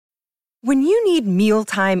When you need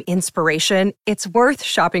mealtime inspiration, it's worth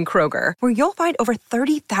shopping Kroger, where you'll find over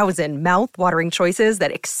 30,000 mouth-watering choices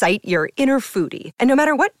that excite your inner foodie. And no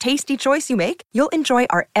matter what tasty choice you make, you'll enjoy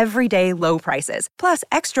our everyday low prices, plus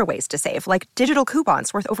extra ways to save, like digital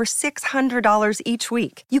coupons worth over $600 each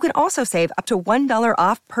week. You can also save up to $1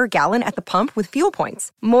 off per gallon at the pump with fuel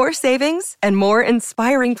points. More savings and more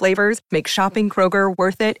inspiring flavors make shopping Kroger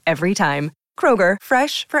worth it every time. Kroger,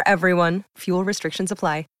 fresh for everyone. Fuel restrictions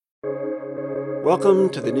apply. Welcome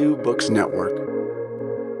to the New Books Network.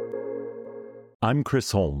 I'm Chris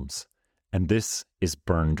Holmes, and this is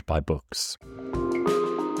Burned by Books.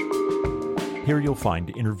 Here you'll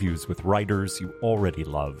find interviews with writers you already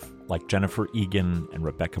love, like Jennifer Egan and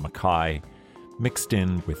Rebecca Mackay, mixed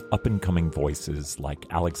in with up-and-coming voices like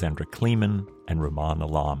Alexandra Kleeman and Rumaan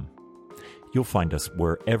Alam. You'll find us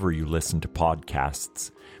wherever you listen to podcasts,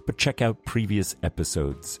 but check out previous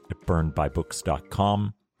episodes at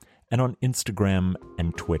burnedbybooks.com and on Instagram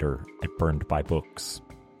and Twitter at Burned by Books.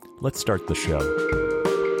 Let's start the show.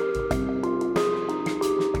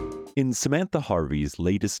 In Samantha Harvey's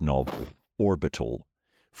latest novel, Orbital,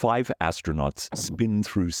 5 astronauts spin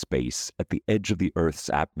through space at the edge of the Earth's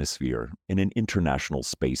atmosphere in an international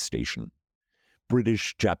space station.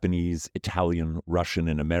 British, Japanese, Italian, Russian,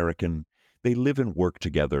 and American, they live and work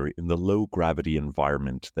together in the low-gravity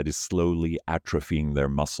environment that is slowly atrophying their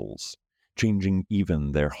muscles, changing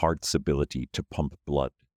even their heart's ability to pump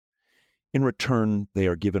blood. In return, they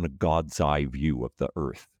are given a God's eye view of the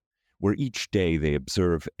Earth, where each day they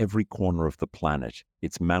observe every corner of the planet,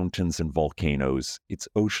 its mountains and volcanoes, its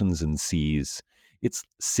oceans and seas, its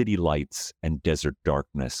city lights and desert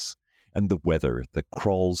darkness, and the weather that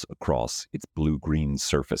crawls across its blue-green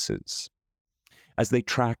surfaces. As they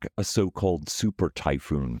track a so-called super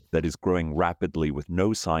typhoon that is growing rapidly with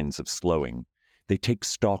no signs of slowing, they take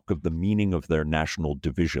stock of the meaning of their national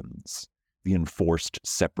divisions, the enforced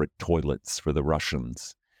separate toilets for the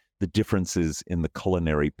Russians, the differences in the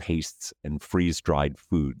culinary pastes and freeze-dried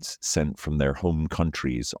foods sent from their home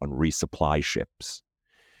countries on resupply ships.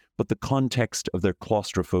 But the context of their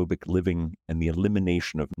claustrophobic living and the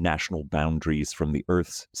elimination of national boundaries from the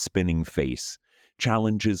Earth's spinning face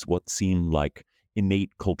challenges what seem like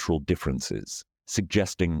innate cultural differences,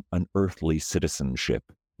 suggesting an earthly citizenship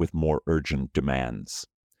with more urgent demands.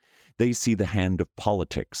 They see the hand of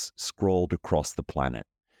politics scrawled across the planet,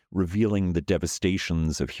 revealing the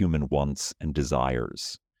devastations of human wants and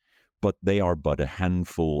desires. But they are but a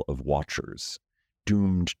handful of watchers,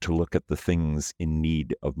 doomed to look at the things in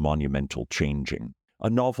need of monumental changing. A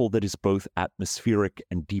novel that is both atmospheric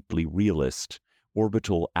and deeply realist,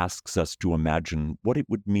 Orbital asks us to imagine what it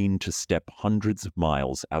would mean to step hundreds of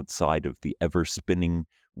miles outside of the ever-spinning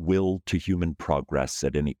will to human progress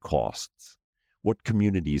at any costs. What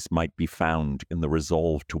communities might be found in the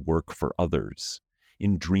resolve to work for others,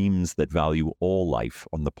 in dreams that value all life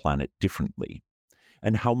on the planet differently?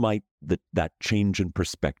 And how might that change in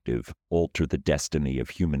perspective alter the destiny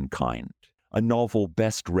of humankind? A novel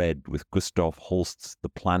best read with Gustav Holst's The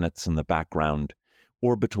Planets in the background,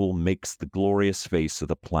 Orbital makes the glorious face of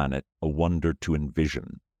the planet a wonder to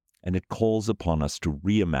envision, and it calls upon us to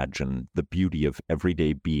reimagine the beauty of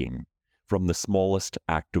everyday being, from the smallest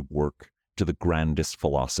act of work to the grandest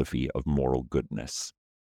philosophy of moral goodness.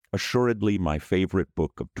 Assuredly my favorite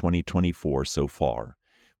book of 2024 so far,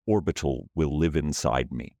 Orbital will live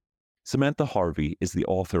inside me. Samantha Harvey is the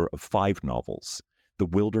author of 5 novels: The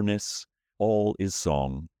Wilderness, All is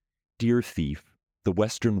Song, Dear Thief, The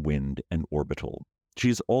Western Wind, and Orbital. She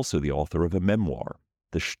is also the author of a memoir,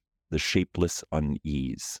 The Shapeless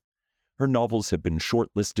Unease. Her novels have been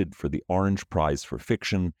shortlisted for the Orange Prize for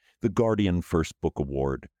Fiction, the Guardian First Book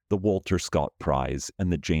Award, the Walter Scott Prize,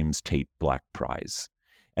 and the James Tate Black Prize,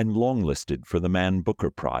 and longlisted for the Man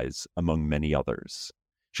Booker Prize, among many others.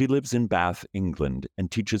 She lives in Bath, England, and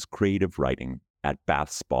teaches creative writing at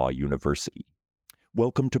Bath Spa University.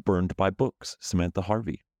 Welcome to Burned by Books, Samantha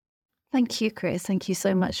Harvey. Thank you, Chris. Thank you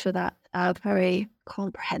so much for that very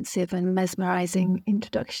comprehensive and mesmerizing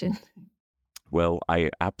introduction. Well, I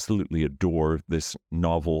absolutely adore this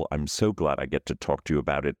novel. I'm so glad I get to talk to you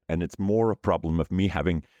about it. And it's more a problem of me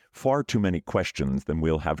having far too many questions than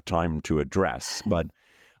we'll have time to address. But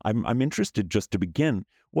I'm interested, just to begin,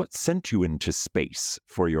 what sent you into space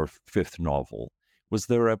for your 5th novel? Was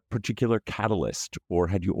there a particular catalyst, or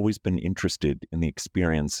had you always been interested in the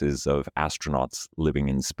experiences of astronauts living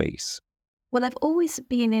in space? Well, I've always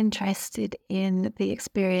been interested in the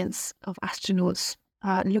experience of astronauts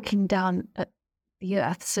looking down at the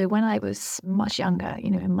Earth. So when I was much younger,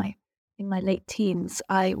 in my late teens,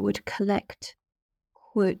 I would collect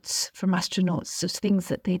quotes from astronauts of things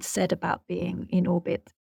that they'd said about being in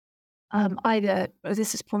orbit. either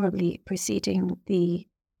this is probably predating the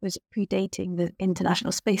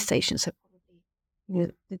International Space Station, so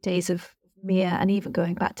probably the days of Mir and even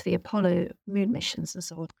going back to the Apollo moon missions and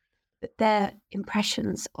so on. But their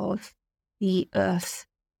impressions of the Earth,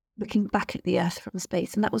 looking back at the Earth from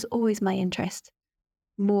space, and that was always my interest,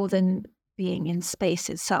 more than being in space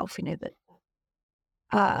itself.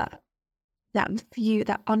 That view,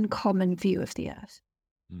 that uncommon view of the Earth.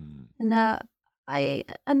 Mm.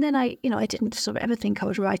 And then I didn't sort of ever think I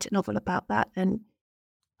would write a novel about that. And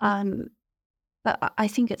but I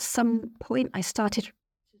think at some point I started to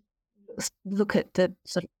look at the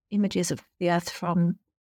sort of images of the Earth from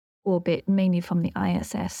orbit, mainly from the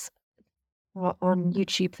ISS, on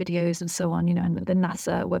YouTube videos and so on. And the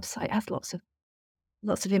NASA website has lots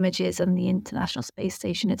of images, and the International Space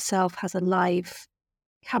Station itself has a live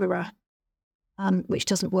camera, which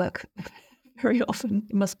doesn't work very often.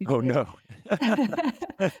 It must be. Oh no!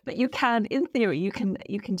 But you can, in theory, you can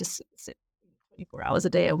just sit 24 hours a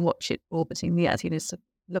day and watch it orbiting the Earth. So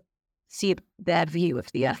see their view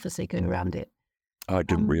of the Earth as they go around it. I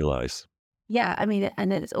didn't realize. Yeah, I mean,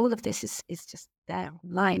 and all of this is just there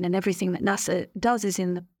online, and everything that NASA does is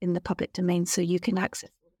in the public domain, so you can access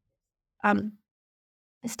it.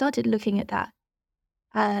 I started looking at that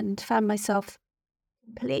and found myself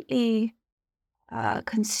completely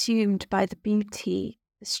consumed by the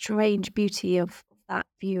strange beauty of that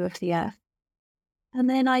view of the Earth. And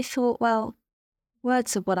then I thought, well,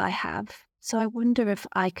 words are what I have, so I wonder if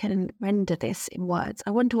I can render this in words.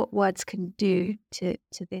 I wonder what words can do to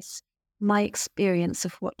this, my experience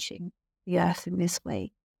of watching the Earth in this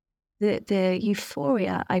way. The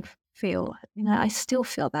euphoria I feel, I still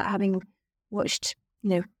feel that, having watched,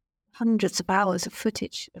 hundreds of hours of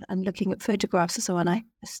footage and looking at photographs and so on. I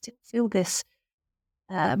still feel this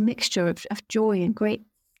mixture of joy and great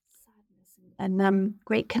sadness and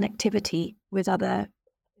great connectivity with the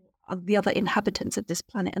other inhabitants of this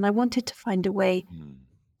planet. And I wanted to find a way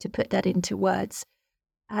to put that into words,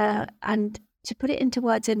 and to put it into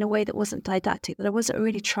words in a way that wasn't didactic, that I wasn't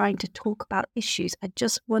really trying to talk about issues. I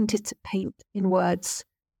just wanted to paint in words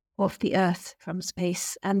of the Earth from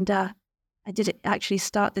space. And I did actually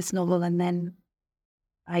start this novel, and then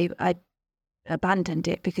I abandoned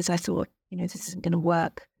it because I thought, this isn't going to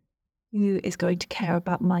work. Who is going to care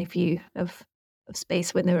about my view of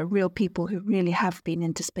space when there are real people who really have been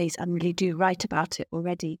into space and really do write about it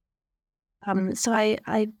already? So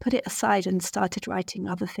I put it aside and started writing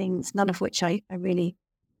other things, none of which I really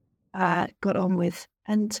got on with.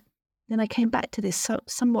 And then I came back to this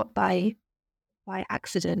somewhat by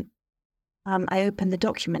accident. I opened the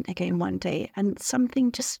document again one day, and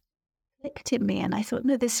something just clicked in me, and I thought,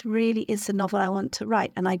 no, this really is the novel I want to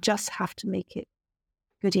write, and I just have to make it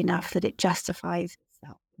good enough that it justifies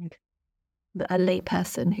itself. That a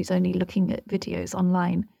layperson who's only looking at videos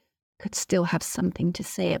online could still have something to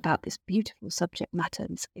say about this beautiful subject matter,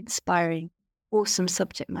 and inspiring, awesome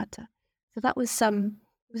subject matter. So that was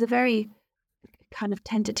it was a very kind of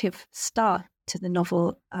tentative start to the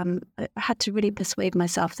novel. I had to really persuade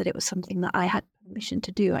myself that it was something that I had permission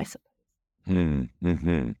to do, I suppose.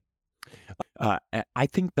 Mm-hmm. I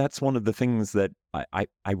think that's one of the things that I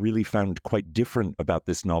really found quite different about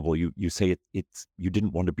this novel. You say it's you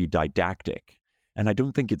didn't want to be didactic, and I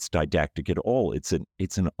don't think it's didactic at all. It's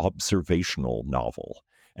an observational novel.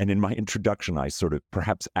 And in my introduction, I sort of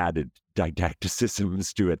perhaps added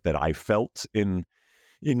didacticisms to it that I felt in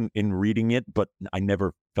reading it, but I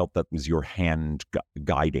never felt that was your hand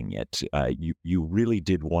guiding it. You really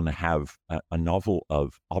did want to have a novel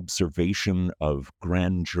of observation, of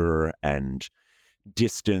grandeur and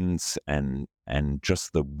distance, and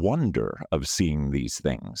just the wonder of seeing these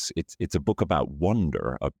things. It's a book about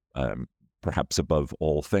wonder, perhaps above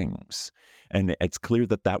all things, and it's clear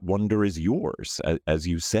that wonder is yours, as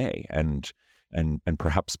you say, and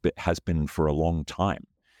perhaps has been for a long time.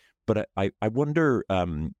 But I wonder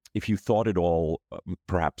if you thought at all,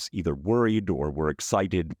 perhaps either worried or were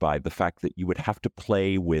excited by the fact that you would have to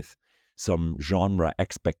play with some genre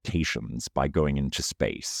expectations by going into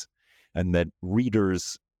space, and that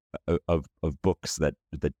readers of books that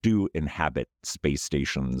do inhabit space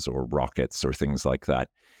stations or rockets or things like that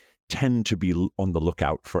tend to be on the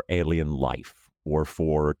lookout for alien life or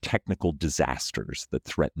for technical disasters that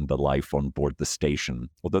threaten the life on board the station.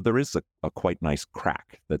 Although there is a quite nice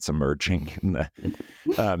crack that's emerging in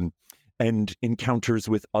the, and encounters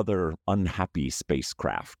with other unhappy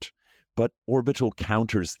spacecraft. But Orbital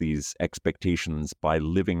counters these expectations by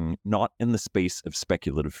living not in the space of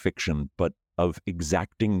speculative fiction, but of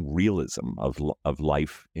exacting realism of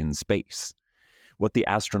life in space. What the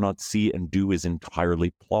astronauts see and do is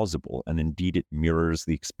entirely plausible, and indeed it mirrors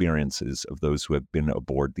the experiences of those who have been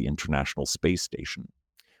aboard the International Space Station.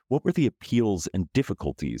 What were the appeals and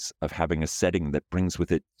difficulties of having a setting that brings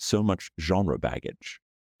with it so much genre baggage?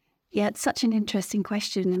 Yeah, it's such an interesting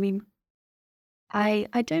question. I mean, I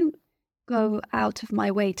don't go out of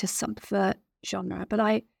my way to subvert genre, but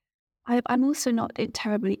I'm also not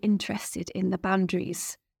terribly interested in the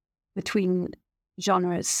boundaries between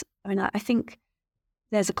genres. I mean, I think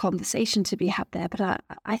there's a conversation to be had there, but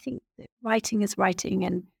I think that writing is writing,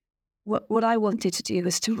 and what I wanted to do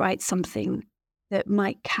was to write something that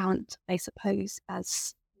might count, I suppose,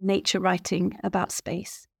 as nature writing about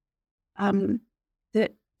space,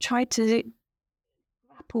 that tried to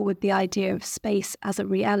grapple with the idea of space as a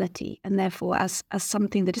reality, and therefore as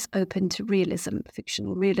something that is open to realism,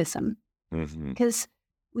 fictional realism. Mm-hmm. Because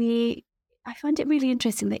I find it really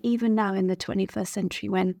interesting that even now in the 21st century,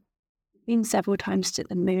 when we've been several times to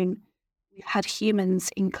the moon, we've had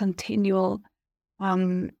humans in continual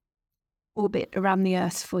orbit around the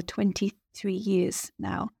Earth for 23 years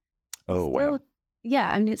now. Oh, wow.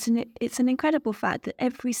 Yeah, and it's an incredible fact that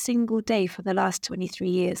every single day for the last 23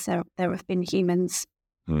 years, there have been humans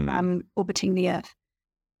orbiting the Earth.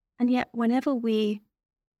 And yet, whenever we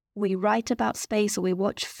write about space or we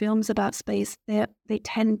watch films about space, they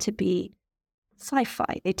tend to be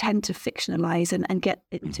sci-fi. They tend to fictionalize and get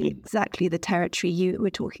into exactly the territory you were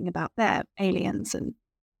talking about there, aliens and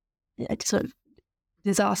sort of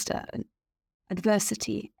disaster and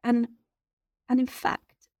adversity. And in fact,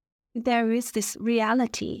 there is this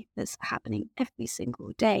reality that's happening every single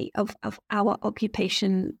day of our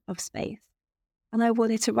occupation of space. And I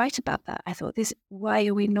wanted to write about that. I thought, why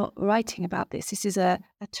are we not writing about this? This is a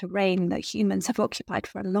terrain that humans have occupied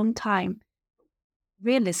for a long time.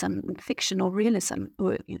 Realism, fictional realism,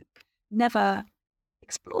 never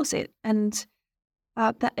explores it. And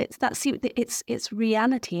its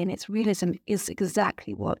reality and its realism is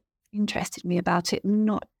exactly what interested me about it,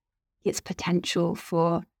 not its potential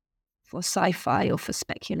for sci-fi or for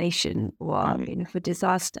speculation or for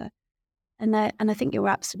disaster. And I think you're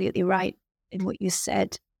absolutely right in what you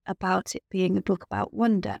said about it being a book about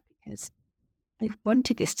wonder, because I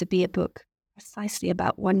wanted this to be a book precisely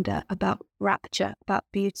about wonder, about rapture, about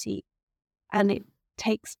beauty. And it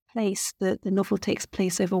takes place, the novel takes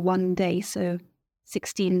place over one day. So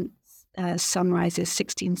 16 sunrises,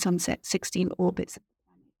 16 sunsets, 16 orbits of the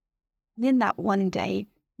planet. And in that one day,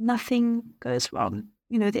 nothing goes wrong.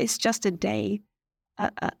 It's just a day,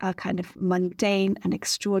 a kind of mundane and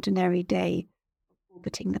extraordinary day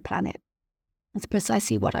orbiting the planet. That's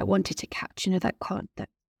precisely what I wanted to catch, that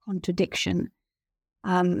contradiction,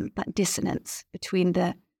 that dissonance between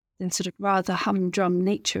the sort of rather humdrum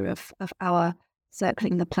nature of our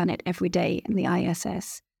circling the planet every day in the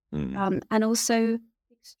ISS, and also the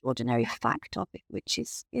extraordinary fact of it, which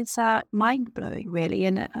is mind-blowing, really.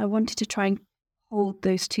 And I wanted to try and hold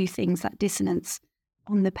those two things, that dissonance,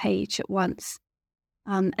 on the page at once.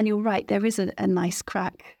 And you're right, there is a nice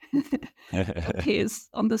crack appears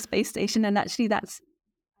on the space station. And actually the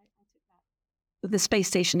space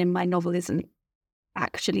station in my novel isn't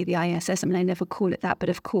actually the ISS. I mean, I never call it that, but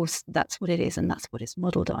of course that's what it is, and that's what it's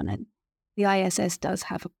modeled on. And the ISS does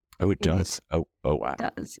have it does. Oh, wow.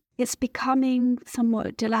 It does. It's becoming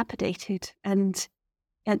somewhat dilapidated, and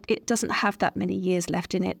it doesn't have that many years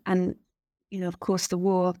left in it. And, of course, the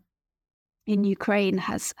war in Ukraine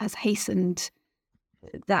has hastened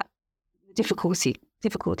that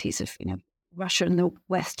difficulties of Russia and the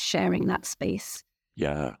West sharing that space.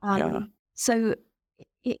 Yeah. So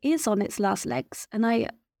it is on its last legs, and I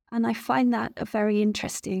find that a very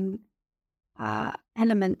interesting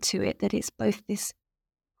element to it. That it's both this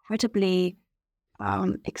incredibly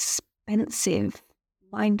expensive,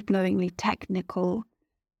 mind-blowingly technical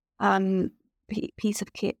piece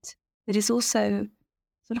of kit that is also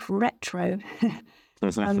sort of retro.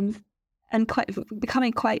 And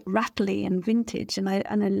becoming quite rattly and vintage, and I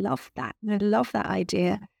love that. And I love that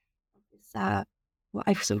idea of this, what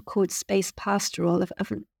I've sort of called space pastoral of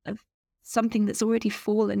something that's already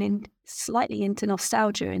fallen slightly into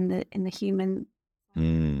nostalgia in the human,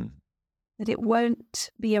 that it won't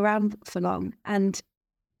be around for long. And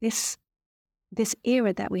this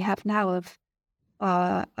era that we have now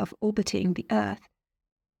of orbiting the Earth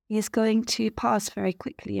is going to pass very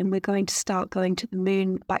quickly, and we're going to start going to the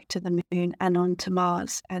moon, back to the moon, and on to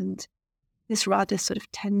Mars. And this rather sort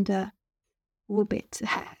of tender orbit.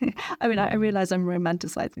 I mean, I realize I'm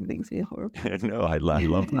romanticizing things here. Horrible. No, I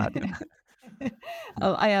love that.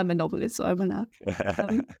 I am a novelist, so I'm allowed.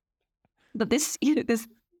 But this,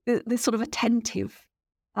 this sort of attentive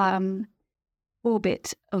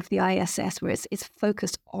orbit of the ISS, where it's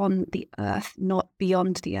focused on the Earth, not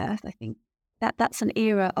beyond the Earth. I think that's an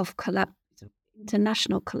era of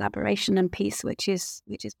international collaboration and peace, which is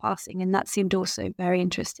passing, and that seemed also very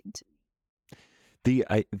interesting to me.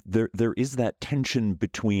 There is that tension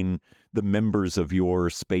between the members of your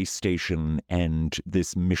space station and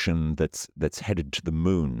this mission that's headed to the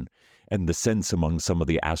moon, and the sense among some of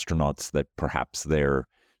the astronauts that perhaps they're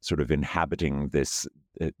sort of inhabiting this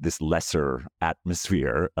lesser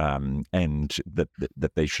atmosphere, and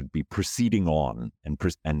that they should be proceeding on,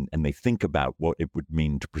 and they think about what it would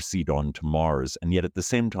mean to proceed on to Mars, and yet at the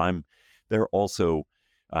same time they're also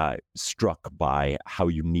struck by how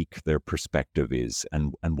unique their perspective is,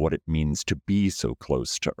 and what it means to be so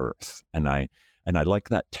close to Earth. And I like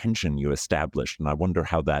that tension you established, and I wonder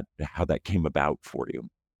how that came about for you.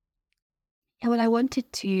 Yeah, well, I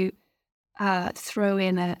wanted to throw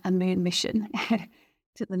in a moon mission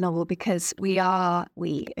to the novel, because a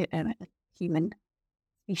human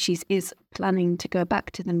species is planning to go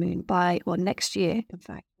back to the moon next year, in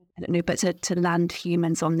fact. I don't know, but to land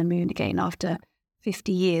humans on the moon again after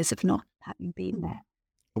 50 years of not having been there.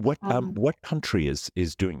 What country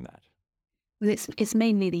is doing that? Well, it's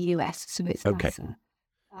mainly the US, so it's okay. NASA.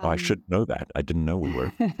 I should know that. I didn't know we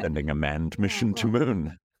were sending a manned mission to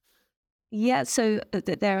moon. Yeah, so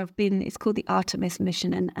there have been. It's called the Artemis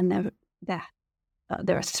mission, and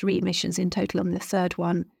there are 3 missions in total, and the third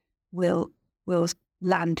one will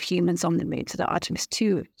land humans on the moon. So the Artemis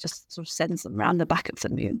 2 just sort of sends them around the back of the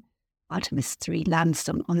moon. Artemis 3 lands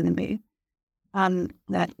them on the moon.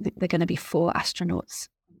 They're going to be 4 astronauts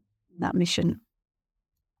in that mission.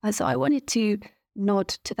 And so I wanted to nod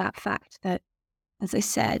to that fact that, as I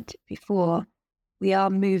said before, we are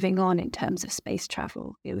moving on in terms of space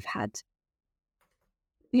travel. We've had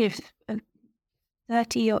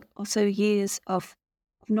 30 or so years of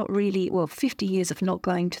not really, 50 years of not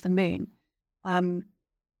going to the moon. And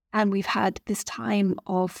we've had this time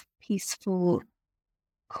of peaceful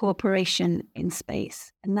cooperation in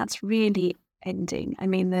space. And that's really ending. I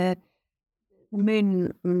mean, the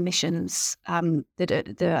moon missions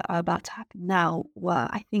that are about to happen now were,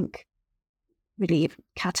 I think, really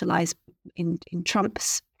catalyzed in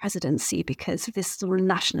Trump's presidency because of this sort of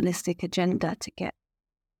nationalistic agenda to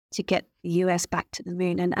get the US back to the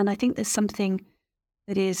moon. And I think there's something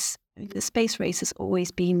that is, the space race has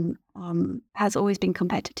always been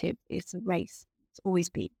competitive. It's a race. It's always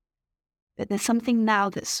been. But there's something now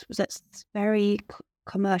that's very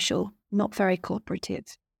commercial, not very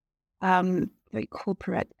cooperative, very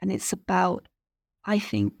corporate, and it's about, I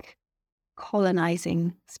think,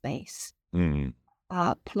 colonizing space,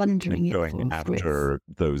 plundering it, going after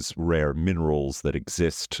those rare minerals that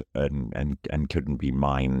exist and couldn't be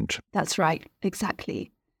mined. That's right,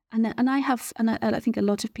 exactly. And I think a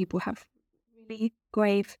lot of people have really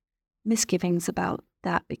grave misgivings about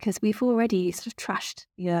that, because we've already sort of trashed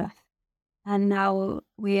the Earth. And now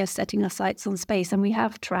we are setting our sights on space, and we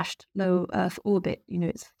have trashed low Earth orbit.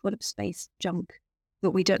 It's full of space junk that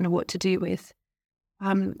we don't know what to do with.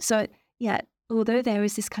 So, yeah, although there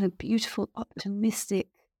is this kind of beautiful, optimistic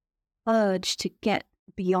urge to get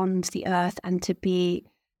beyond the Earth and to be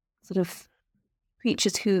sort of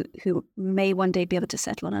creatures who may one day be able to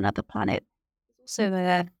settle on another planet, there's also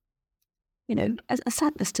a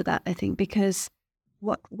sadness to that, I think, because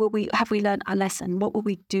what will we learned our lesson? What will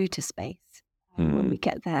we do to space when we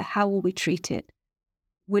get there? How will we treat it?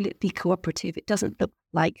 Will it be cooperative? It doesn't look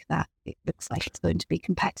like that. It looks like it's going to be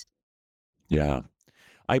competitive. Yeah.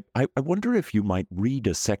 I wonder if you might read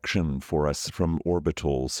a section for us from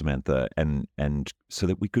Orbital, Samantha, and so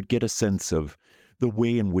that we could get a sense of the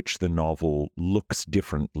way in which the novel looks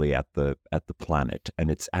differently at the planet and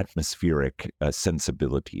its atmospheric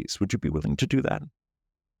sensibilities. Would you be willing to do that?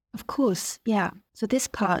 Of course, yeah. So this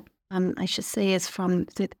part, I should say, is from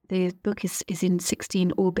the book is in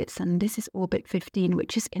 16 orbits, and this is orbit 15,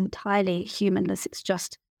 which is entirely humanless. It's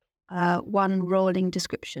just one rolling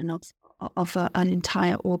description of an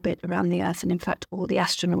entire orbit around the Earth, and in fact, all the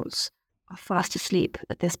astronauts are fast asleep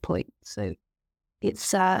at this point. So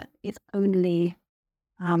it's only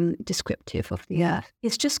descriptive of the Earth.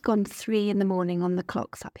 It's just gone 3 a.m. on the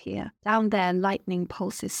clocks up here. Down there, lightning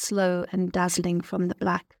pulses slow and dazzling from the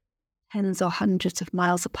black, tens or hundreds of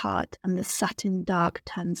miles apart, and the satin dark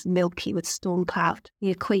turns milky with storm cloud. The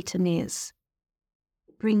equator nears.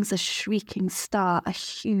 It brings a shrieking star, a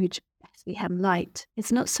huge Bethlehem light.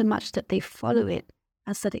 It's not so much that they follow it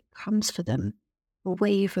as that it comes for them, a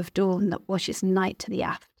wave of dawn that washes night to the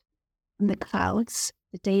aft. And the clouds,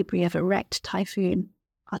 the debris of a wrecked typhoon,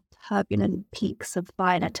 are turbulent peaks of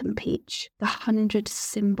violet and peach, the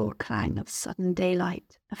 100-symbol clang of sudden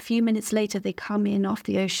daylight. A few minutes later, they come in off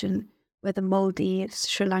the ocean where the Maldives,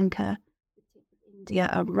 Sri Lanka, India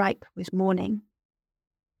are ripe with morning.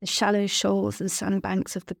 The shallow shoals and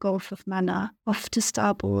sandbanks of the Gulf of Mannar, off to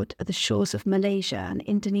starboard are the shores of Malaysia and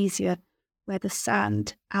Indonesia, where the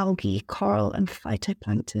sand, algae, coral and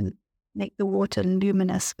phytoplankton make the water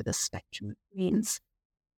luminous with a spectrum of greens.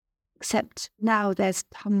 Except now there's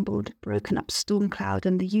tumbled, broken up storm cloud,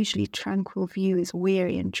 and the usually tranquil view is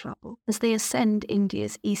weary and troubled. As they ascend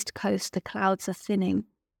India's east coast, the clouds are thinning.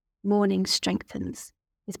 Morning strengthens,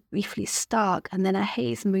 is briefly stark, and then a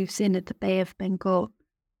haze moves in at the Bay of Bengal.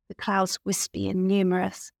 The clouds wispy and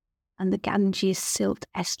numerous, and the Ganges silt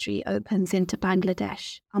estuary opens into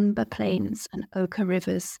Bangladesh, umber plains and ochre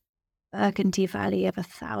rivers, burgundy valley of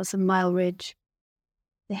 1,000-mile ridge.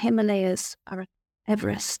 The Himalayas are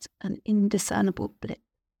Everest, an indiscernible blip.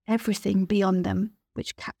 Everything beyond them,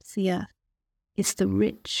 which caps the earth, is the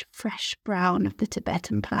rich, fresh brown of the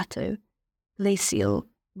Tibetan plateau, glacial,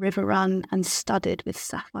 river-run and studded with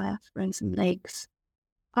sapphire frozen lakes.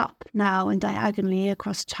 Up now and diagonally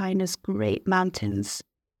across China's great mountains,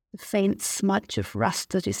 the faint smudge of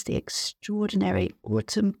rust that is the extraordinary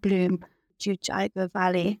autumn bloom Jujaiga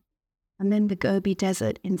Valley, and then the Gobi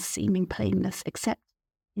Desert in seeming plainness, except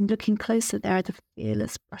in looking closer there are the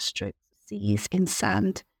fearless brushstrokes of seas in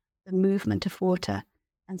sand, the movement of water,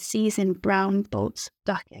 and seas in brown bolts of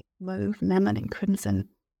duck egg, mauve, lemon and crimson,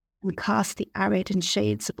 and cast the arid in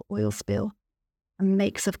shades of oil spill, and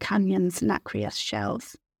makes of canyons nacreous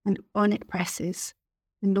shells, and on it presses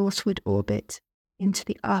the northward orbit into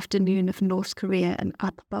the afternoon of North Korea, and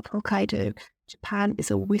up above Hokkaido, Japan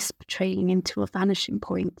is a wisp trailing into a vanishing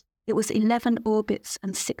point. It was 11 orbits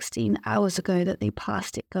and 16 hours ago that they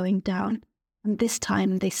passed it going down, and this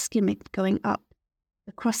time they skim it going up,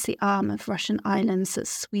 across the arm of Russian islands that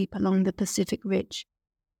sweep along the Pacific Ridge,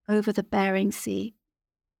 over the Bering Sea.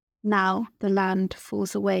 Now the land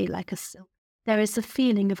falls away like a silk. There is a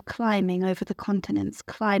feeling of climbing over the continents,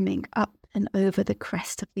 climbing up and over the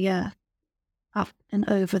crest of the earth, up and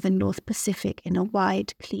over the North Pacific in a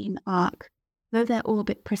wide, clean arc. Though their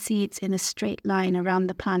orbit proceeds in a straight line around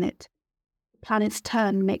the planet's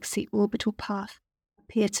turn makes the orbital path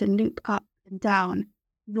appear to loop up and down,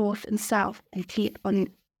 north and south in deep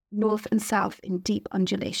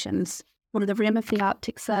undulations, from the rim of the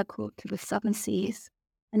Arctic Circle to the southern seas.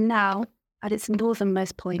 And now, at its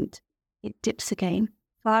northernmost point, it dips again.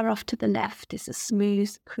 Far off to the left is a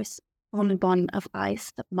smooth, crisp bonbon of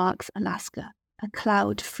ice that marks Alaska, a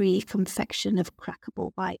cloud-free confection of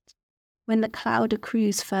crackable white. When the cloud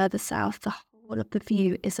accrues further south, the whole of the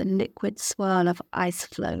view is a liquid swirl of ice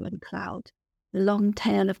flow and cloud. The long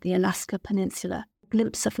tail of the Alaska Peninsula, a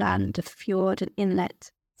glimpse of land, of fjord and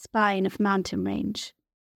inlet, spine of mountain range.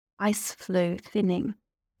 Ice flow thinning.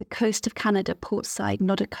 The coast of Canada portside,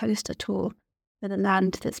 not a coast at all, but a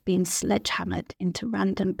land that's been sledgehammered into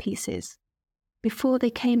random pieces. Before they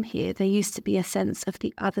came here, there used to be a sense of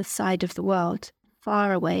the other side of the world,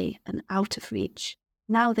 far away and out of reach.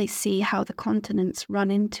 Now they see how the continents run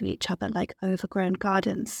into each other like overgrown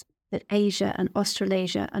gardens, that Asia and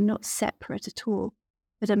Australasia are not separate at all,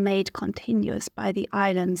 but are made continuous by the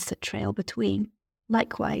islands that trail between.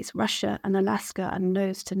 Likewise, Russia and Alaska are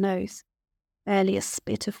nose to nose, barely a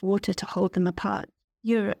spit of water to hold them apart.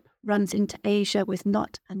 Europe runs into Asia with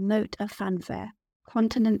not a note of fanfare.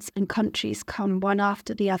 Continents and countries come one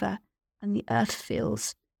after the other, and the earth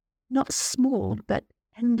feels not small, but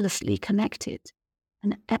endlessly connected.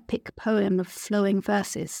 An epic poem of flowing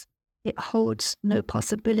verses. It holds no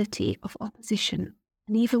possibility of opposition.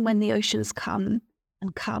 And even when the oceans come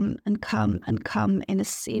and come and come and come in a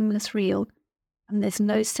seamless reel, and there's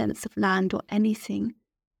no sense of land or anything,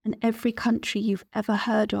 and every country you've ever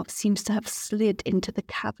heard of seems to have slid into the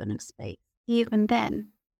cavern of space, even then,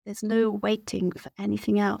 there's no waiting for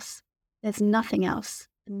anything else. There's nothing else,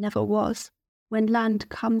 and never was. When land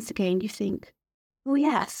comes again, you think, oh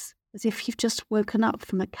yes, as if you've just woken up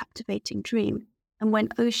from a captivating dream. And when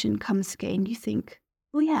ocean comes again, you think,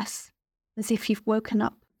 oh yes, as if you've woken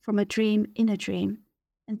up from a dream in a dream,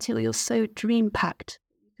 until you're so dream-packed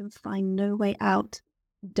you can find no way out.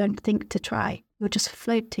 Don't think to try. You're just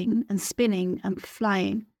floating and spinning and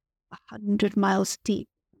flying 100 miles deep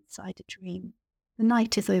inside a dream. The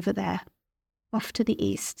night is over there, off to the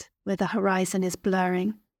east, where the horizon is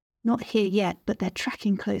blurring. Not here yet, but they're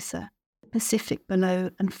tracking closer. Pacific below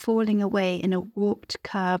and falling away in a warped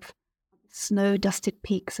curve of the snow-dusted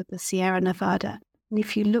peaks of the Sierra Nevada. And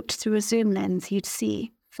if you looked through a zoom lens, you'd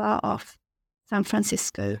see, far off, San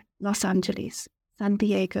Francisco, Los Angeles, San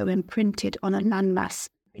Diego imprinted on a landmass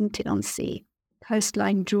printed on sea,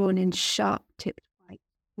 coastline drawn in sharp-tipped white,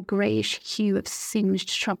 the greyish hue of singed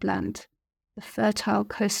shrubland, the fertile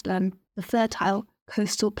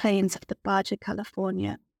coastal plains of the Baja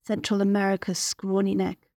California, Central America's scrawny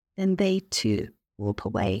neck, then they too warp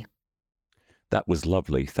away. That was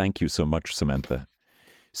lovely. Thank you so much, Samantha.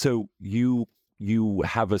 So you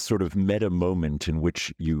have a sort of meta moment in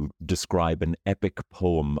which you describe an epic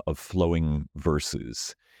poem of flowing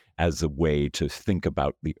verses as a way to think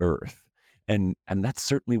about the earth. And that's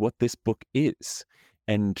certainly what this book is.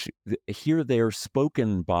 And here they are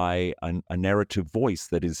spoken by a narrative voice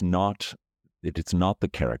that is not, it's not the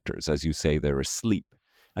characters. As you say, they're asleep.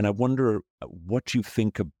 And I wonder what you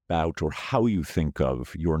think about, or how you think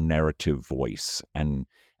of, your narrative voice, and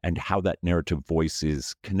how that narrative voice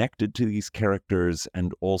is connected to these characters,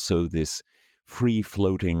 and also this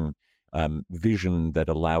free-floating vision that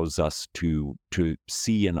allows us to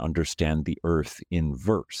see and understand the earth in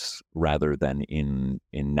verse rather than in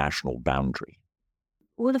national boundary.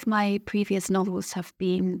 All of my previous novels have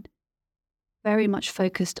been very much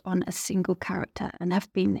focused on a single character and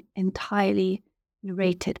have been entirely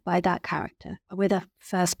narrated by that character, whether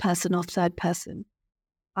first person or third person.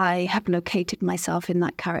 I have located myself in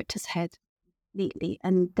that character's head completely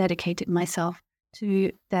and dedicated myself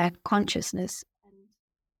to their consciousness.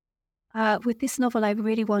 With this novel, I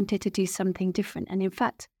really wanted to do something different. And in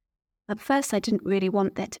fact, at first, I didn't really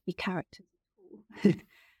want there to be characters at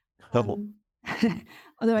all.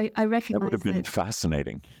 Although I recognize that would have been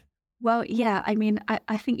fascinating. Well, yeah, I mean,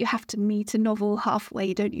 I think you have to meet a novel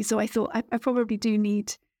halfway, don't you? So I thought I probably do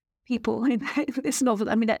need people in this novel.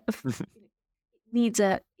 I mean, it needs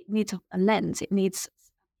a lens. It needs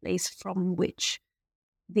a place from which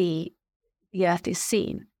the Earth is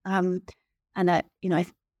seen. The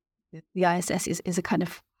ISS is a kind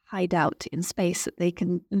of hideout in space that they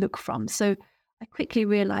can look from. So I quickly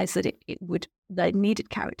realized that I needed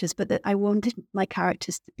characters, but that I wanted my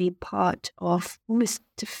characters to be part of, almost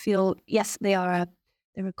to feel, yes, they are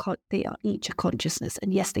each a consciousness,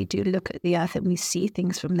 and yes, they do look at the Earth and we see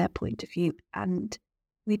things from their point of view, and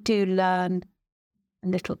we do learn a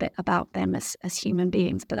little bit about them as human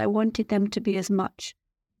beings, but I wanted them to be as much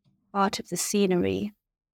part of the scenery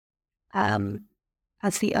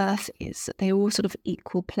as the Earth is, that they're all sort of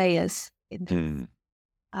equal players in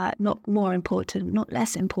not more important, not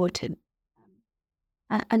less important,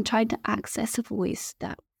 and trying to access a voice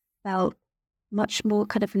that felt much more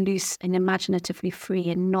kind of loose and imaginatively free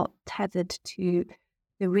and not tethered to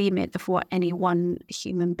the remit of what any one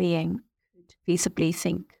human being could feasibly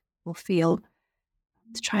think or feel,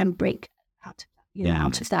 to try and break out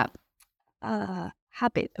of that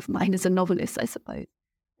habit of mine as a novelist, I suppose.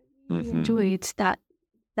 I really enjoyed that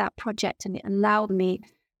project, and it allowed me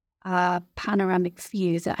a panoramic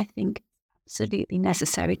view that I think absolutely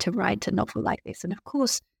necessary to write a novel like this. And of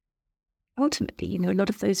course, ultimately, a lot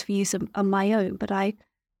of those views are my own, but I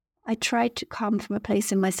tried to come from a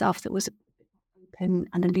place in myself that was open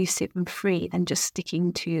and elusive and free than just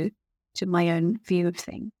sticking to my own view of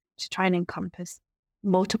things, to try and encompass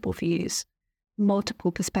multiple views,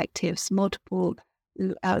 multiple perspectives, multiple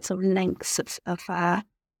sort of lengths of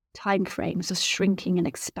time frames of shrinking and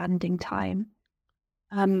expanding time.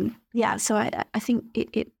 So I think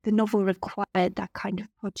the novel required that kind of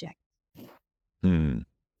project.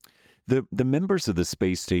 The members of the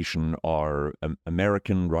space station are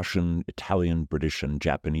American, Russian, Italian, British, and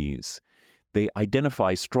Japanese. They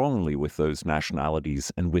identify strongly with those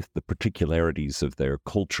nationalities and with the particularities of their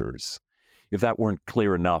cultures. If that weren't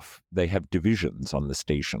clear enough, they have divisions on the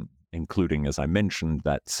station, including, as I mentioned,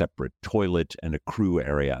 that separate toilet and a crew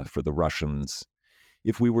area for the Russians.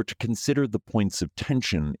 If we were to consider the points of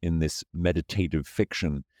tension in this meditative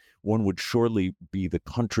fiction, one would surely be the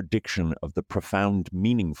contradiction of the profound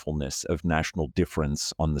meaningfulness of national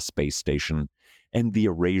difference on the space station and the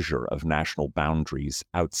erasure of national boundaries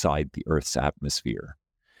outside the Earth's atmosphere.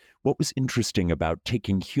 What was interesting about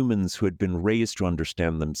taking humans who had been raised to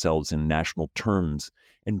understand themselves in national terms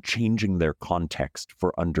and changing their context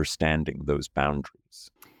for understanding those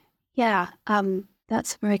boundaries? Yeah,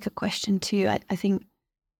 that's a very good question too. I think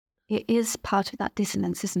it is part of that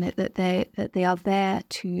dissonance, isn't it? That they are there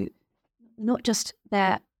to, not just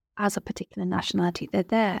there as a particular nationality, they're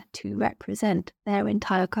there to represent their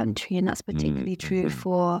entire country, and that's particularly true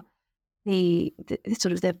for the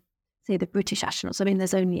British astronauts. I mean,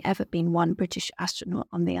 there's only ever been one British astronaut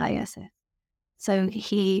on the ISS, so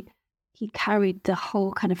he carried the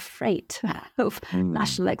whole kind of freight of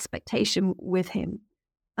national expectation with him.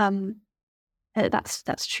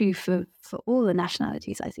 That's true for all the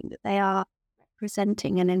nationalities. I think that they are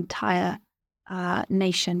representing an entire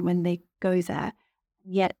nation when they go there.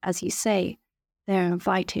 Yet, as you say, they're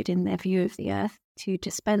invited in their view of the Earth to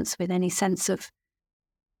dispense with any sense of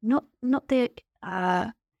not the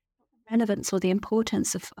relevance or the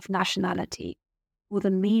importance of nationality or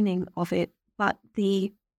the meaning of it, but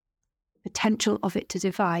the potential of it to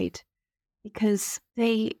divide, because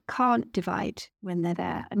they can't divide when they're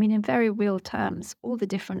there. I mean, in very real terms, all the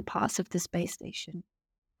different parts of the space station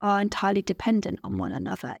are entirely dependent on one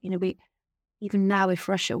another. Even now, if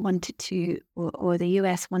Russia wanted to, or the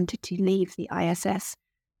US wanted to leave the ISS,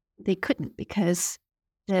 they couldn't, because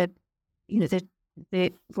the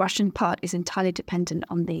Russian part is entirely dependent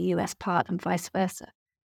on the US part, and vice versa.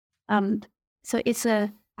 So it's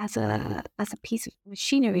as a piece of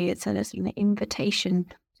machinery, it's an invitation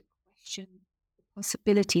to question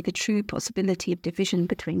the true possibility of division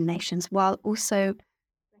between nations, while also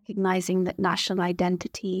recognizing that national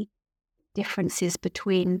identity, differences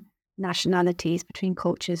between nationalities, between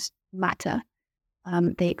cultures matter.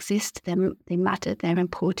 They exist, they matter, they're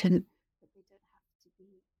important, but they don't have to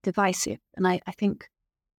be divisive. And I think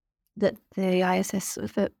that the ISS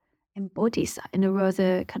sort of embodies that in a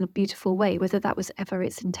rather kind of beautiful way. Whether that was ever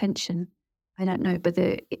its intention, I don't know, but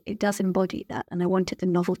it does embody that. And I wanted the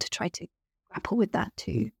novel to try to grapple with that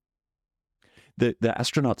too. The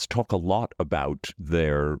astronauts talk a lot about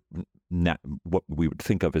their what we would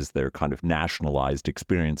think of as their kind of nationalized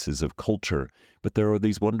experiences of culture, but there are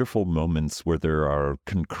these wonderful moments where there are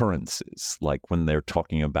concurrences, like when they're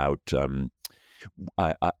talking about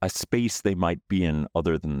a space they might be in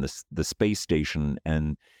other than the space station,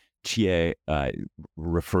 and Chie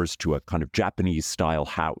refers to a kind of Japanese-style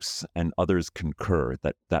house, and others concur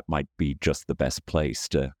that might be just the best place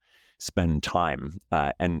to spend time.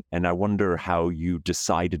 And I wonder how you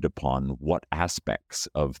decided upon what aspects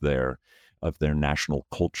of their national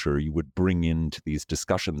culture you would bring into these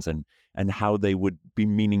discussions, and how they would be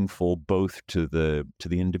meaningful both to the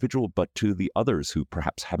individual, but to the others who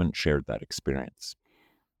perhaps haven't shared that experience.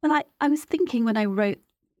 Well, I was thinking when I wrote,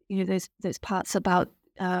 those parts about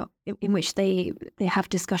in which they have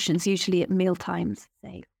discussions, usually at meal times,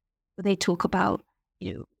 where they talk about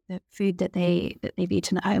the food that they've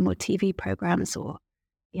eaten at home, or TV programs, or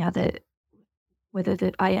whether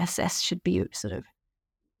the ISS should be sort of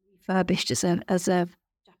refurbished as a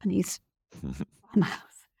Japanese farmhouse.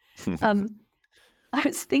 I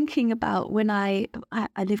was thinking about when I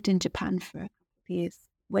lived in Japan for a couple of years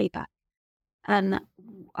way back, and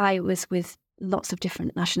I was with lots of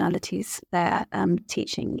different nationalities there,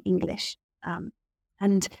 teaching English,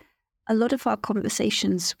 and a lot of our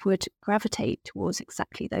conversations would gravitate towards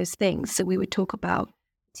exactly those things. So we would talk about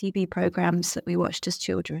TV programs that we watched as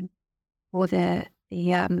children, or the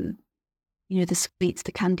sweets,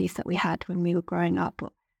 the candies that we had when we were growing up.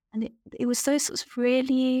 And it was those sorts of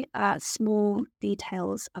really small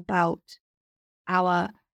details about our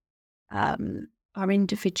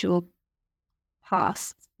individual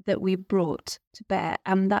past that we brought to bear.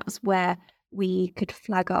 And that was where we could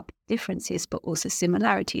flag up differences, but also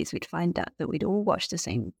similarities. We'd find out that we'd all watched the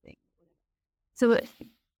same thing. So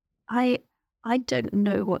I don't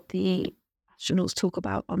know what the astronauts talk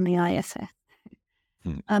about on the ISS,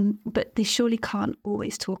 but they surely can't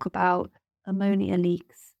always talk about ammonia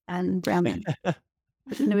leaks and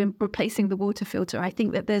replacing the water filter. I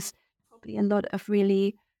think that there's probably a lot of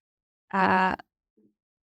really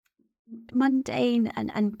mundane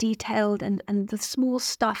and detailed and the small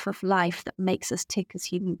stuff of life that makes us tick as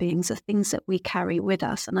human beings are things that we carry with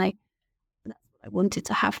us. And that's what I wanted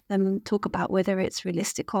to have them talk about. Whether it's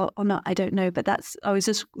realistic or not, I don't know. But I was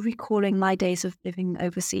just recalling my days of living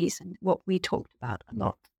overseas and what we talked about a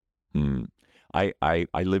lot. I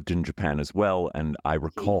lived in Japan as well, and I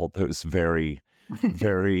recall those very,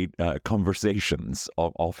 very conversations,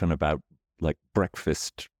 often about like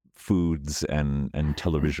breakfast foods and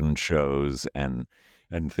television shows and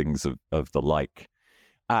things of the like.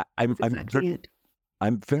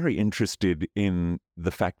 I'm very interested in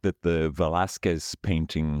the fact that the Velázquez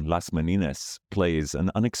painting Las Meninas plays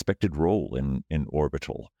an unexpected role in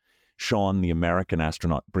Orbital. Sean, the American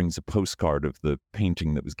astronaut, brings a postcard of the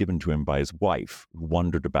painting that was given to him by his wife, who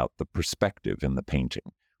wondered about the perspective in the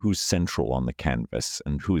painting, who's central on the canvas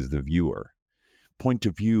and who is the viewer. Point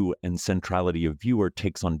of view and centrality of viewer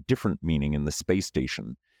takes on different meaning in the space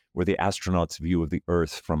station, where the astronauts view the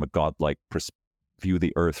Earth from a godlike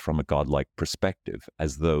perspective,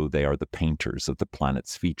 as though they are the painters of the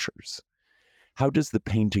planet's features. How does the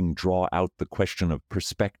painting draw out the question of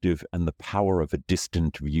perspective and the power of a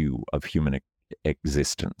distant view of human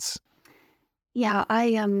existence? Yeah,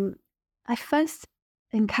 I first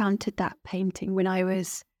encountered that painting when I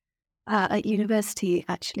was at university,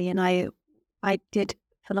 actually, and I did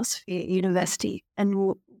philosophy at university,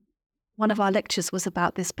 and one of our lectures was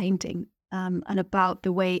about this painting and about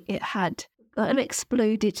the way it had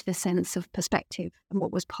exploded the sense of perspective and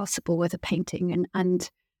what was possible with a painting. And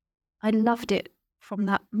I loved it from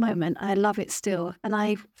that moment. I love it still. And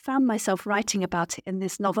I found myself writing about it in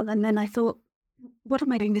this novel. And then I thought, what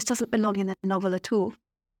am I doing? This doesn't belong in the novel at all.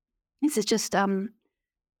 This is just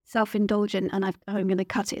self-indulgent, and I'm going to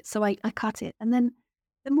cut it. So I cut it. And then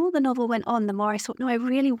the more the novel went on, the more I thought, no, I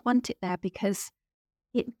really want it there, because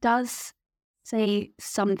it does say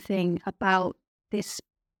something about this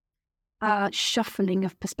shuffling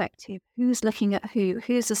of perspective. Who's looking at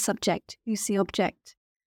who's the subject, who's the object,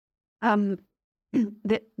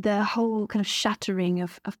 the whole kind of shattering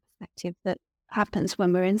of perspective that happens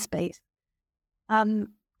when we're in space.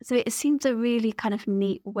 So it seems a really kind of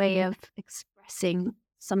neat way of expressing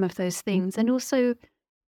some of those things, and also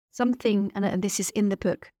something, and this is in the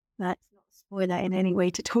book, that's not a spoiler in any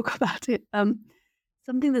way to talk about it.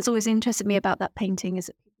 Something that's always interested me about that painting is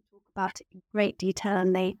that people talk about it in great detail,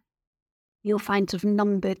 and you'll find sort of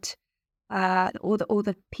numbered, all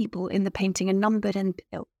the people in the painting are numbered, and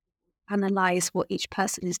they'll analyze what each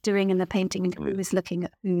person is doing in the painting and who is looking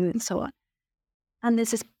at who and so on. And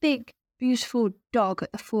there's this big, beautiful dog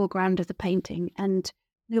at the foreground of the painting, and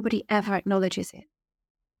nobody ever acknowledges it,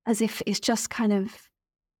 as if it's just kind of,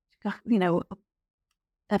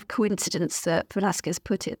 a coincidence that Velasquez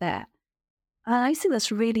put it there. And I think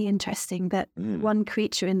that's really interesting, that one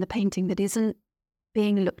creature in the painting that isn't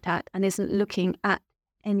being looked at and isn't looking at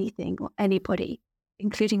anything or anybody,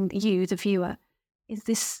 including you, the viewer, is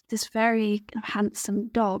this very handsome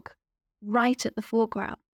dog right at the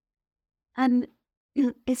foreground. And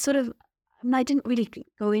it's sort of, I didn't really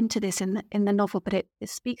go into this in the novel, but it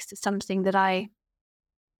speaks to something that I'm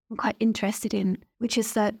quite interested in, which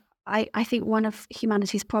is that I think one of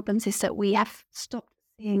humanity's problems is that we have stopped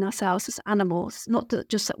seeing ourselves as animals. Not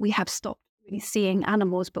just that we have stopped really seeing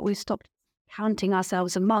animals, but we've stopped counting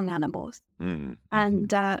ourselves among animals.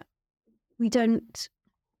 And we don't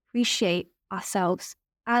appreciate ourselves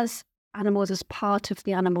as animals, as part of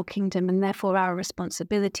the animal kingdom, and therefore our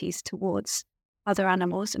responsibilities towards other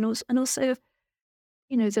animals, and also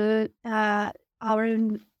our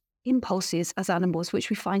own impulses as animals, which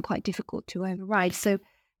we find quite difficult to override. So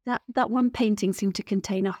that one painting seemed to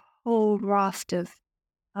contain a whole raft of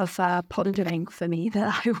pondering for me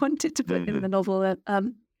that I wanted to put in the novel,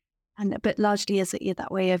 but largely as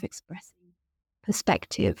that way of expressing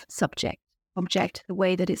perspective, subject, object, the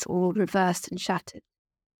way that it's all reversed and shattered.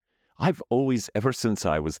 I've always, ever since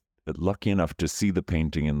I was lucky enough to see the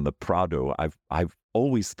painting in the Prado, I've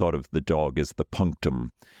always thought of the dog as the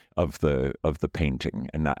punctum of the painting,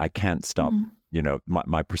 and I can't stop.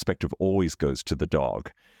 My perspective always goes to the dog,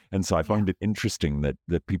 and so I find it interesting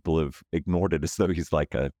that people have ignored it as though he's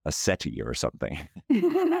like a SETI or something.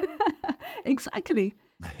 Exactly.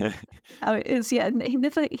 How it is, yeah. And he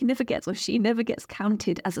never gets, or she never gets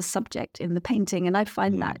counted as a subject in the painting, and I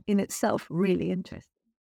find that in itself really interesting.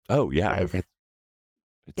 Oh yeah, it's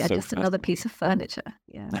so just another piece of furniture.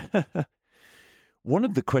 Yeah. One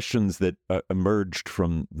of the questions that emerged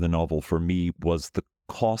from the novel for me was the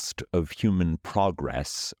cost of human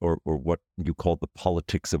progress, or what you call the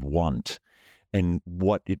politics of want, and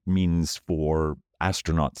what it means for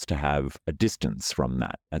astronauts to have a distance from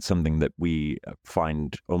that. That's something that we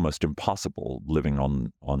find almost impossible living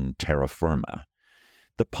on terra firma.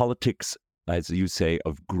 The politics, as you say,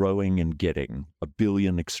 of growing and getting, a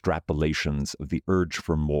billion extrapolations of the urge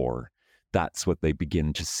for more. That's what they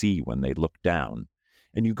begin to see when they look down.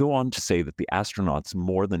 And you go on to say that the astronauts,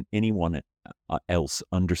 more than anyone else,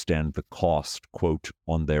 understand the cost, quote,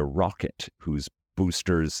 on their rocket, whose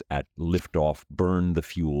boosters at liftoff burn the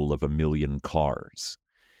fuel of 1 million cars.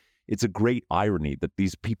 It's a great irony that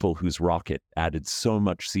these people whose rocket added so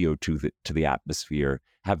much CO2 to the atmosphere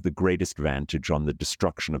have the greatest advantage on the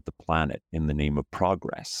destruction of the planet in the name of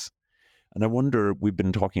progress. And I wonder, we've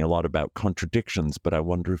been talking a lot about contradictions, but I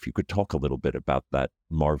wonder if you could talk a little bit about that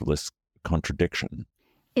marvelous contradiction.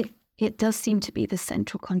 It does seem to be the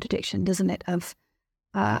central contradiction, doesn't it, of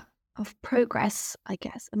progress, I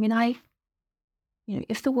guess. I mean,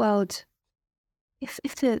 if the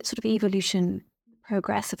sort of evolution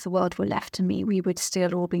progress of the world were left to me, we would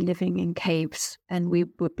still all be living in caves, and we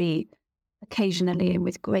would be occasionally and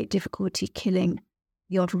with great difficulty killing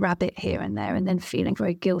the odd rabbit here and there, and then feeling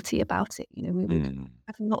very guilty about it. We would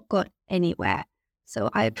have not got anywhere. So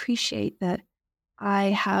I appreciate that I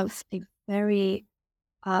have a very,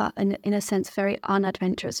 in a sense, very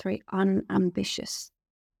unadventurous, very unambitious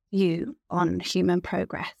view on human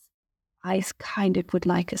progress. I kind of would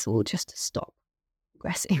like us all just to stop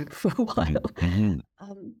progressing for a while. Mm-hmm.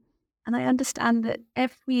 And I understand that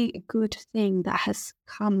every good thing that has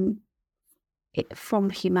come from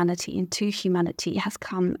humanity into humanity has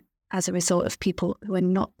come as a result of people who are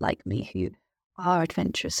not like me, who are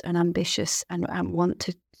adventurous and ambitious and want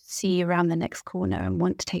to see around the next corner and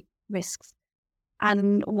want to take risks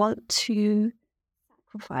and want to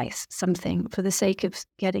sacrifice something for the sake of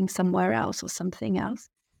getting somewhere else or something else.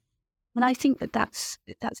 And I think that's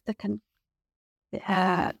the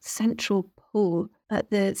central pull at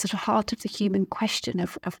the sort of heart of the human question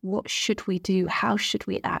of what should we do? How should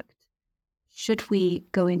we act? Should we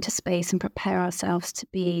go into space and prepare ourselves to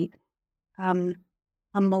be a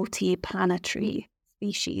multi-planetary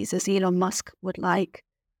species, as Elon Musk would like?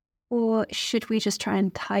 Or should we just try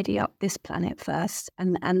and tidy up this planet first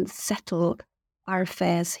and settle our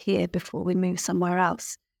affairs here before we move somewhere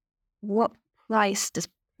else? What price does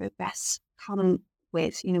progress come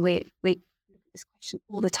with? We this question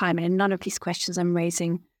all the time, and none of these questions I'm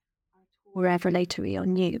raising are revelatory or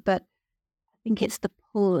new, but I think it's the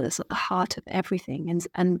pull that's at the heart of everything,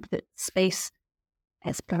 and that space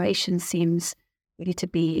exploration seems really to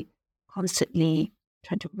be constantly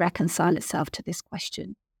trying to reconcile itself to this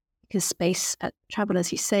question, because space travel,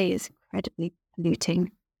 as you say, is incredibly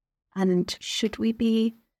polluting. And should we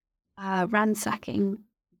be ransacking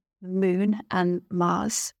the moon and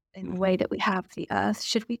Mars in the way that we have the Earth?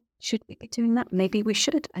 Should we be doing that? Maybe we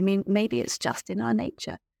should. I mean, maybe it's just in our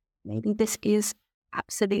nature. Maybe this is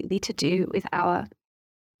absolutely to do with our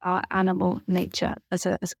animal nature as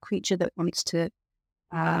a creature that wants to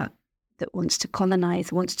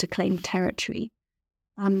colonize, wants to claim territory.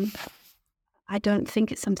 I don't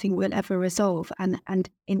think it's something we'll ever resolve. And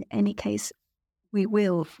in any case, we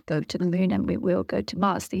will go to the moon and we will go to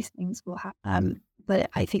Mars. These things will happen.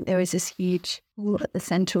 But I think there is this huge pull at the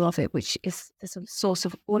center of it, which is the sort of source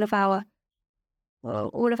of all of our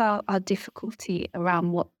difficulty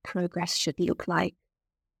around what progress should look like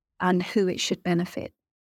and who it should benefit.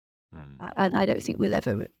 And I don't think we'll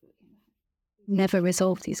never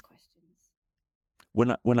resolve these questions.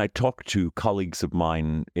 When I talk to colleagues of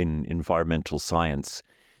mine in environmental science,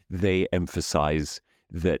 they emphasize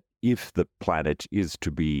that if the planet is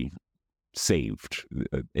to be saved,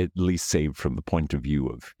 at least saved from the point of view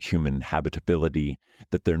of human habitability,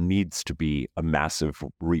 that there needs to be a massive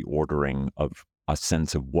reordering of a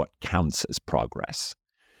sense of what counts as progress.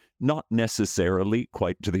 Not necessarily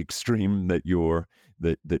quite to the extreme that your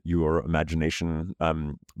imagination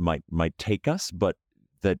might take us, but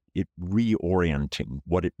that it reorienting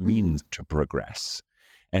what it means to progress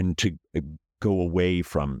and to go away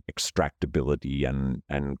from extractability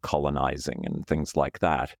and colonizing and things like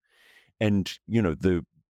that. And the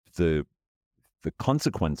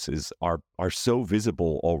consequences are so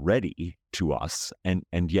visible already to us,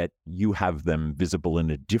 and yet you have them visible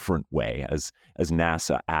in a different way, as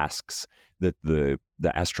NASA asks that the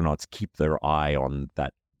astronauts keep their eye on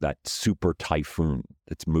that super typhoon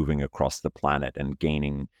that's moving across the planet and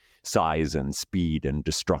gaining size and speed and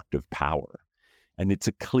destructive power. And it's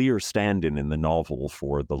a clear stand-in in the novel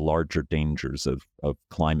for the larger dangers of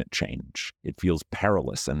climate change. It feels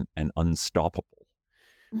perilous and unstoppable.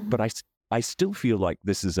 Mm-hmm. But I still feel like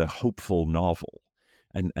this is a hopeful novel.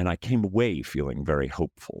 And I came away feeling very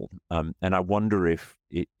hopeful. And I wonder if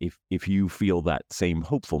you feel that same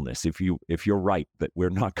hopefulness, if you're right that we're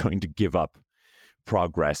not going to give up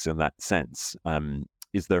progress in that sense.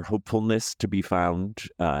 Is there hopefulness to be found?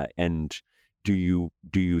 And do you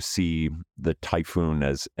see the typhoon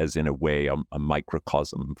as in a way a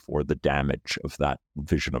microcosm for the damage of that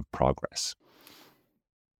vision of progress?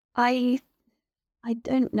 I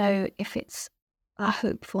don't know if it's a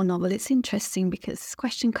hopeful novel. It's interesting because this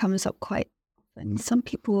question comes up quite often. Some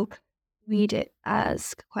people read it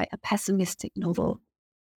as quite a pessimistic novel,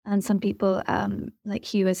 and some people,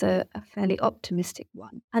 like you, as a fairly optimistic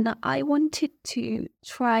one. And I wanted to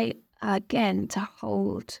try again to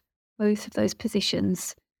hold both of those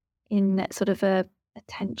positions in sort of a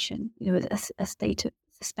tension, a state of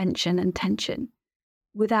suspension and tension,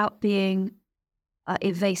 without being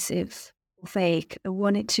evasive or vague. I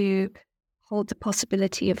wanted to hold the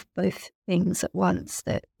possibility of both things at once.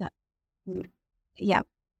 That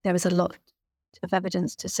there is a lot of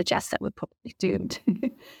evidence to suggest that we're probably doomed.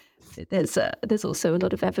 There's also a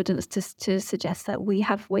lot of evidence to suggest that we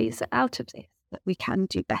have ways out of this, that we can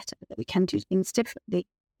do better, that we can do things differently.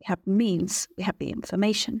 We have means, we have the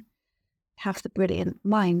information, we have the brilliant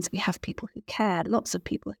minds, we have people who care, lots of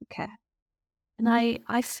people who care. And I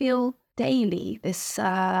feel daily this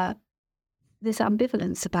ambivalence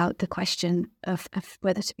about the question of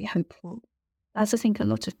whether to be hopeful as I think a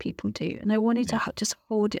lot of people do. And I wanted to just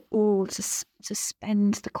hold it all, to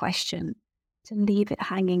suspend the question, to leave it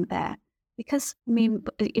hanging there. Because, I mean,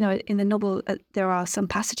 in the novel, there are some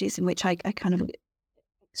passages in which I kind of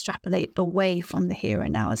extrapolate away from the here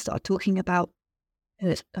and now and start talking about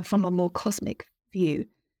it from a more cosmic view.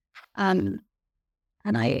 And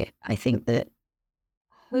I think that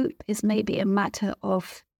hope is maybe a matter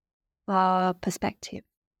of our perspective.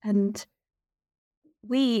 And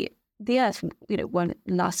the Earth, won't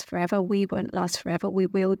last forever. We won't last forever. We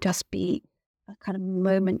will just be a kind of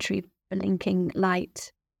momentary blinking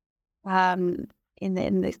light in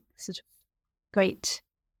the sort of great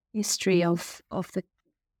history of the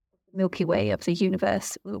Milky Way, of the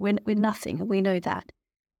universe. We're nothing, and we know that.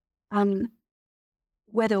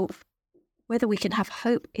 Whether we can have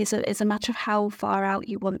hope is a matter of how far out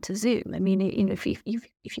you want to zoom. I mean, if you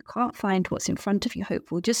can't find what's in front of you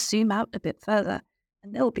hopeful, just zoom out a bit further,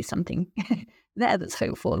 and there will be something there that's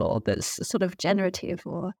hopeful, or that's sort of generative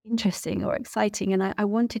or interesting or exciting. And I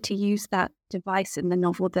wanted to use that device in the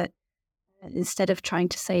novel, that instead of trying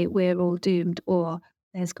to say we're all doomed or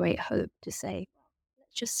there's great hope, to say,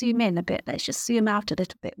 let's just zoom in a bit, let's just zoom out a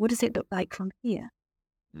little bit. What does it look like from here?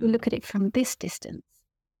 We look at it from this distance.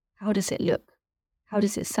 How does it look? How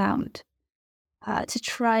does it sound? To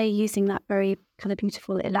try using that very kind of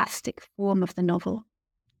beautiful elastic form of the novel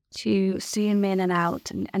to zoom in and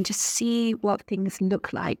out and just see what things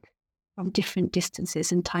look like from different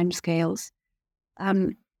distances and timescales.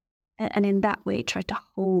 And in that way, try to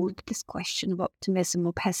hold this question of optimism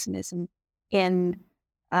or pessimism in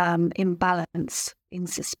balance, in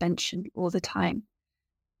suspension all the time.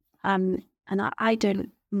 And I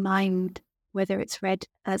don't mind whether it's read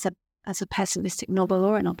as a pessimistic novel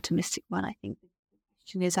or an optimistic one. I think the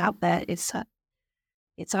question is out there.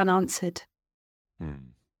 It's unanswered.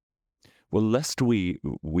 Well, lest we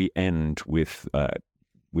end with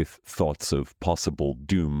thoughts of possible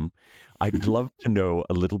doom, I'd love to know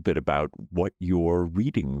a little bit about what you're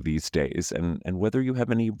reading these days, and whether you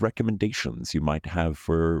have any recommendations you might have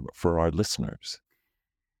for our listeners.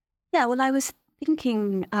 Yeah, well, I was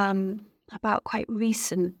thinking about quite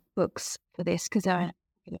recent books for this, because I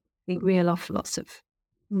reel off lots of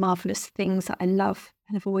marvelous things that I love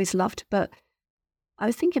and have always loved. But I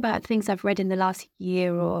was thinking about things I've read in the last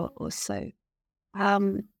year or so.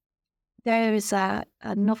 There is a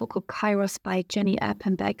novel called Kairos by Jenny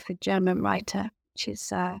Erpenbeck, the German writer, which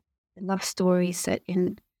is a love story set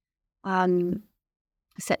in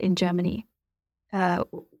Germany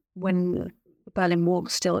when the Berlin Wall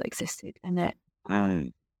still existed, and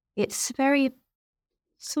it's very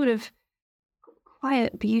sort of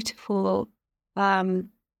quiet, beautiful,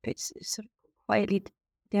 it's sort of quietly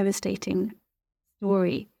devastating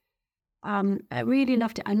story. I really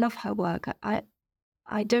loved it. I love her work.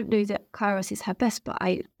 I don't know that Kairos is her best, but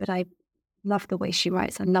I love the way she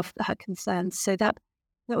writes. I love her concerns. So that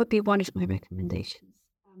would be one of my recommendations.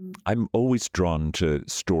 I'm always drawn to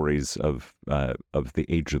stories of the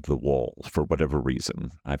age of the wall for whatever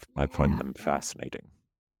reason. I find them fascinating.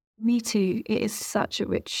 Me too. It is such a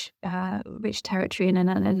rich territory,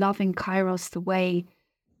 and I love in Kairos the way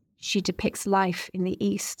she depicts life in the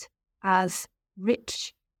East as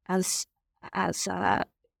rich, as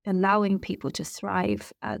allowing people to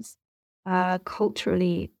thrive, as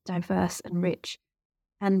culturally diverse and rich.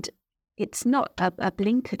 And it's not a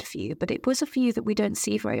blinkered view, but it was a view that we don't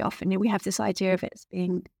see very often. We have this idea of it as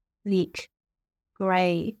being bleak,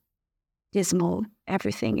 grey, dismal.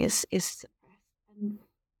 Everything is.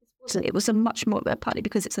 And it was a much more, partly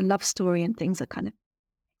because it's a love story and things are kind of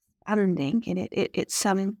expanding in it. It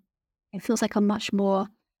feels like a much more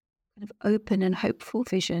kind of open and hopeful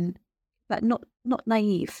vision, but not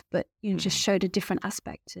naive, but just showed a different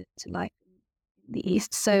aspect to life in the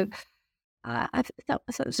East. So I thought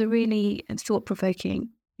it was a really thought-provoking,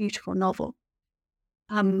 beautiful novel.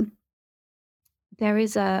 There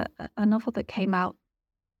is a novel that came out,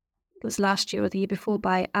 it was last year or the year before,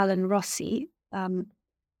 by Alan Rossi,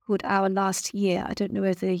 called Our Last Year. I don't know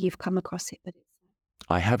whether you've come across it, but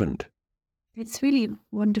I haven't. It's really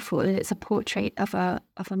wonderful, and it's a portrait of a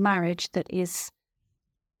marriage that is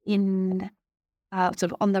in sort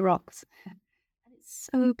of on the rocks. And it's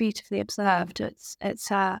so beautifully observed. It's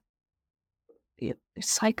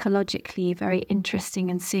psychologically very interesting,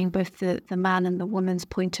 and seeing both the man and the woman's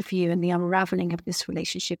point of view and the unraveling of this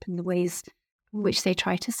relationship and the ways in which they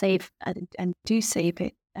try to save and do save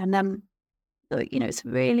it. And it's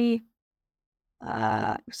really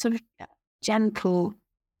sort of gentle,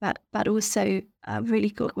 but also a really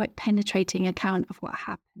good, quite penetrating account of what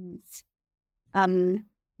happens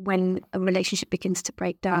when a relationship begins to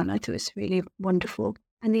break down. I thought it was really wonderful.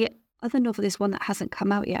 And the other novel is one that hasn't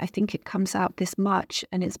come out yet. I think it comes out this March,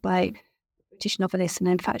 and it's by a British novelist. And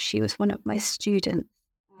in fact, she was one of my students.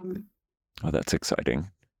 Oh, that's exciting.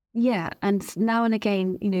 Yeah, and now and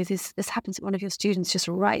again, this happens. One of your students just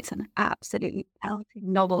writes an absolutely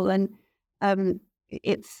pelting novel, and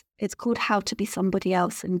it's called How to Be Somebody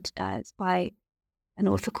Else, and it's by an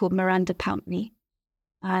author called Miranda Pountney,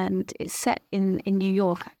 and it's set in New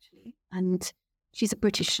York actually. And she's a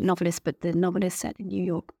British novelist, but the novel is set in New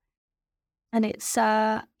York. And it's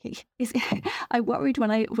I worried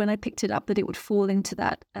when I picked it up that it would fall into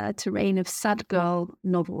that terrain of sad girl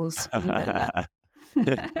novels.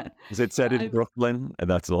 Is it set in Brooklyn? And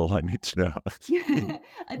that's all I need to know. Yeah,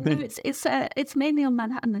 no, it's mainly on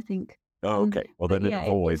Manhattan, I think. Oh, okay. Well, then it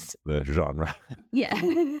avoids the genre. Yeah,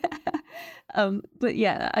 but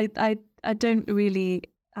yeah, I don't really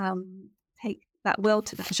take that well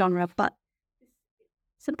to that genre, but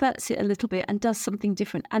subverts it a little bit and does something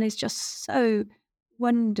different, and it's just so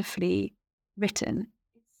wonderfully written.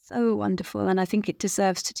 It's so wonderful, and I think it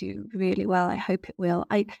deserves to do really well. I hope it will.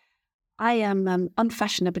 I am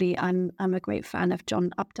unfashionably, I'm a great fan of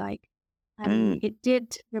John Updike, and it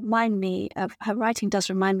did remind me of her writing. Does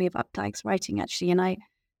remind me of Updike's writing actually, and I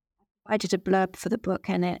did a blurb for the book,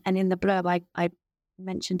 and in the blurb I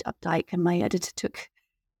mentioned Updike, and my editor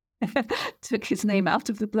took his name out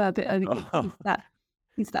of the blurb. I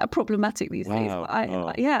think he's that problematic these days.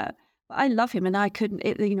 But I love him, and I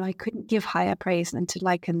couldn't give higher praise than to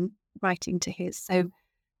liken writing to his. So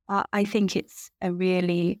I think it's a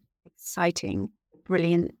really exciting,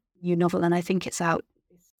 brilliant new novel, and I think it's out.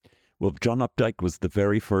 Well, John Updike was the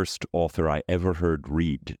very first author I ever heard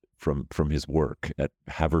read from his work at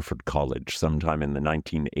Haverford College sometime in the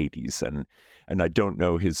 1980s, and I don't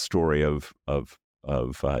know his story of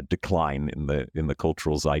decline in the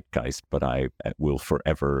cultural zeitgeist, but I will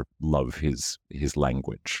forever love his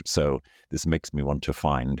language. So this makes me want to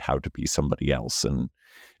find How to Be Somebody Else and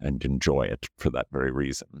enjoy it for that very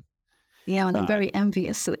reason. Yeah, and I'm very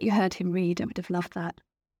envious that you heard him read. I would have loved that.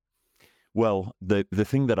 Well, the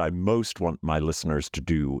thing that I most want my listeners to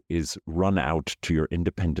do is run out to your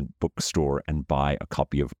independent bookstore and buy a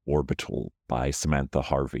copy of Orbital by Samantha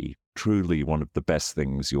Harvey. Truly one of the best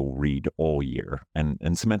things you'll read all year.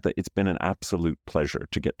 And Samantha, it's been an absolute pleasure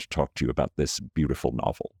to get to talk to you about this beautiful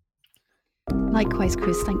novel. Likewise,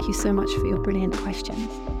 Chris. Thank you so much for your brilliant questions.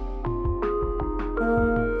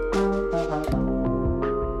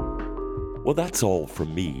 Well, that's all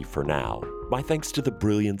from me for now. My thanks to the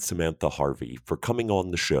brilliant Samantha Harvey for coming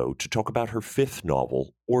on the show to talk about her fifth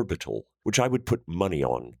novel, Orbital, which I would put money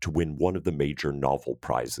on to win one of the major novel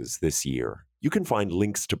prizes this year. You can find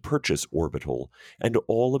links to purchase Orbital and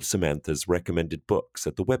all of Samantha's recommended books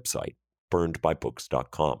at the website,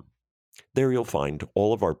 burnedbybooks.com. There you'll find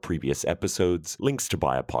all of our previous episodes, links to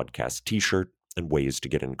buy a podcast t-shirt, and ways to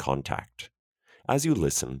get in contact. As you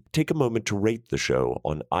listen, take a moment to rate the show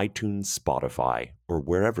on iTunes, Spotify, or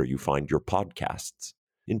wherever you find your podcasts.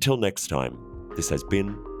 Until next time, this has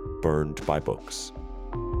been Burned by Books.